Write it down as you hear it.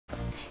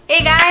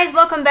Hey guys,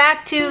 welcome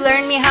back to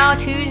Learn Me How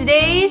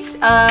Tuesdays.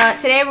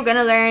 Today we're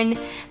gonna learn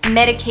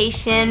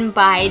Medication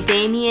by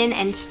Damian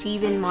and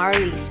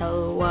Marley.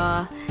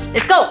 So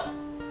let's go.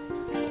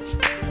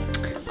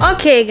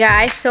 Okay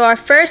guys, so our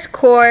first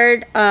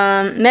chord,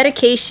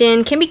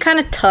 Medication, can be kind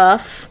of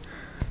tough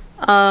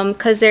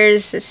because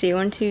there's, let's see,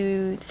 1,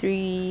 2,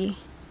 3,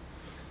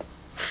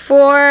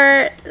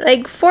 4,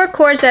 like 4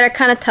 chords that are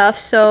kind of tough.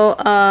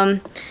 So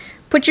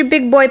put your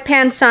big boy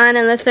pants on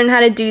and let's learn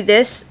how to do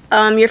this.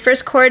 Your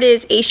first chord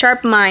is A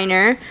sharp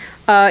minor.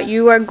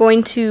 You are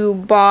going to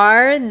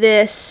bar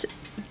this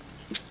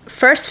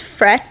first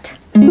fret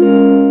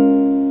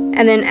and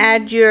then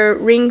add your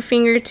ring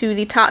finger to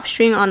the top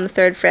string on the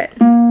 3rd fret.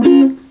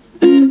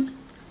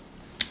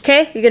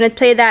 Okay, you're going to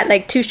play that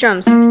like 2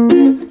 strums.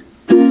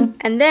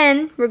 And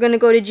then we're going to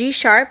go to G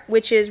sharp,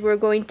 which is we're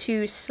going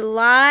to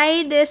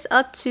slide this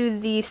up to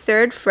the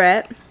 3rd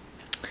fret.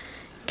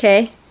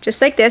 Okay. Just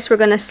like this, we're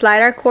going to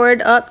slide our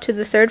chord up to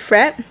the 3rd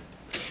fret,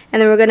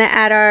 and then we're going to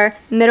add our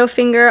middle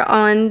finger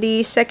on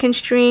the 2nd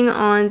string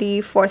on the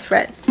 4th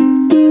fret.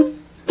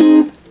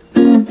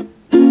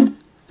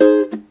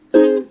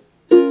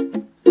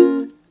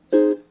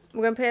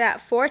 We're going to play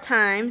that 4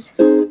 times,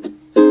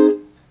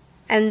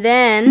 and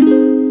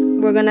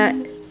then we're going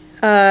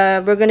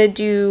to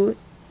do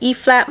E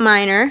flat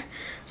minor.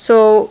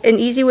 So an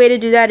easy way to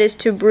do that is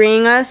to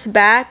bring us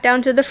back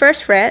down to the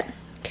 1st fret.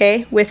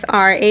 Okay, with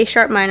our A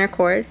sharp minor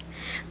chord,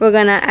 we're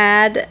gonna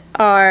add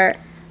our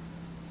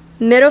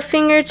middle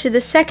finger to the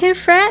 2nd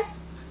fret,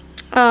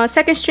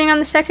 2nd string on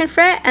the 2nd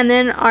fret, and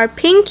then our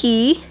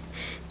pinky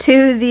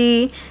to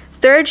the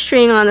 3rd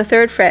string on the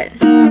 3rd fret.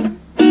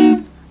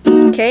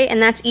 Okay,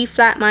 and that's E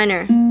flat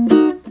minor.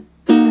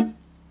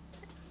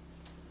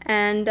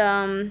 And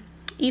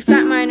E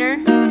flat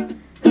minor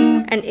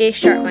and A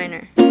sharp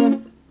minor.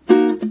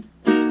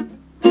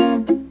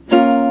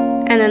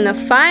 And then the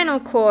final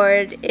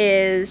chord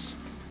is,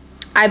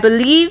 I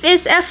believe,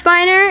 is F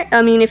minor.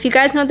 I mean, if you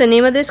guys know the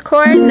name of this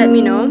chord, let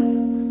me know.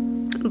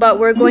 But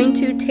we're going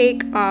to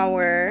take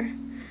our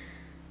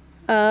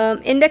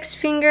index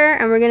finger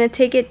and we're going to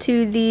take it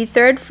to the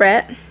 3rd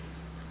fret.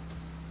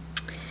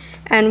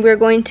 And we're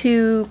going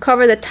to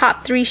cover the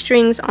top 3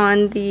 strings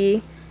on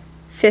the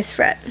 5th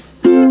fret.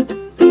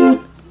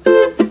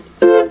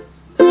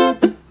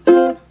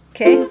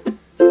 Okay.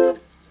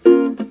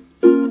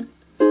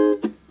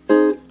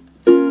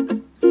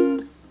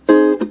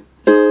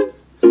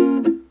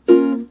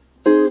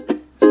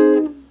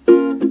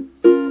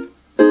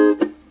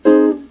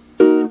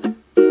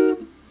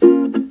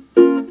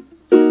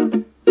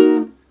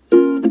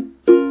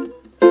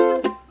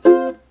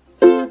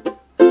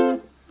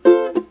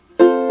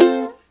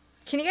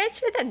 Can you guys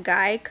hear that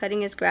guy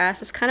cutting his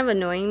grass? It's kind of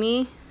annoying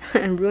me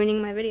and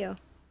ruining my video.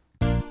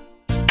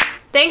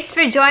 Thanks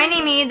for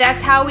joining me.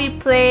 That's how we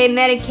play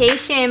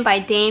Medication by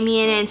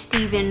Damian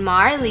and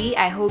Marley.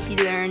 I hope you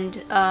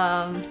learned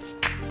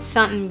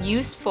something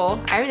useful.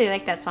 I really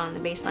like that song.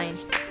 The bass line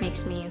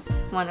makes me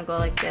want to go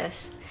like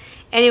this.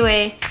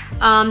 Anyway,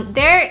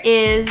 there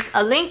is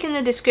a link in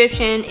the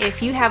description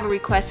if you have a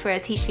request for a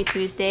Teach Me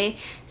Tuesday.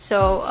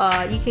 So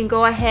you can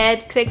go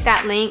ahead, click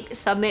that link,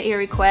 submit your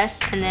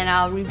request, and then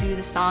I'll review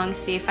the song,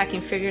 see if I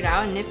can figure it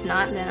out. And if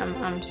not, then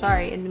I'm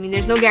sorry. I mean,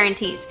 there's no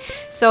guarantees.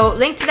 So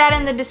link to that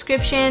in the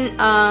description.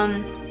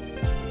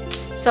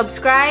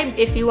 Subscribe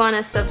if you want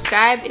to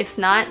subscribe. If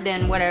not,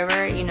 then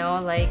whatever, you know,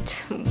 like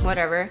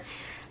whatever.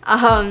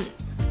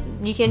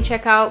 You can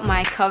check out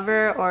my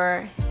cover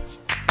or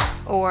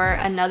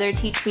another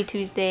Teach Me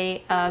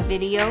Tuesday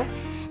video,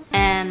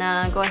 and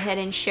go ahead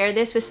and share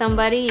this with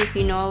somebody if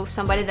you know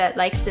somebody that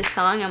likes this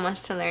song and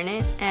wants to learn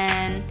it.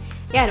 And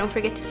yeah, don't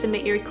forget to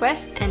submit your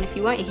request, and if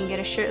you want, you can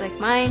get a shirt like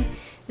mine,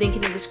 link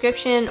in the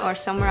description or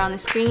somewhere on the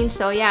screen.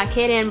 So yeah,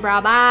 kid and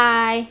bra,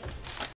 bye.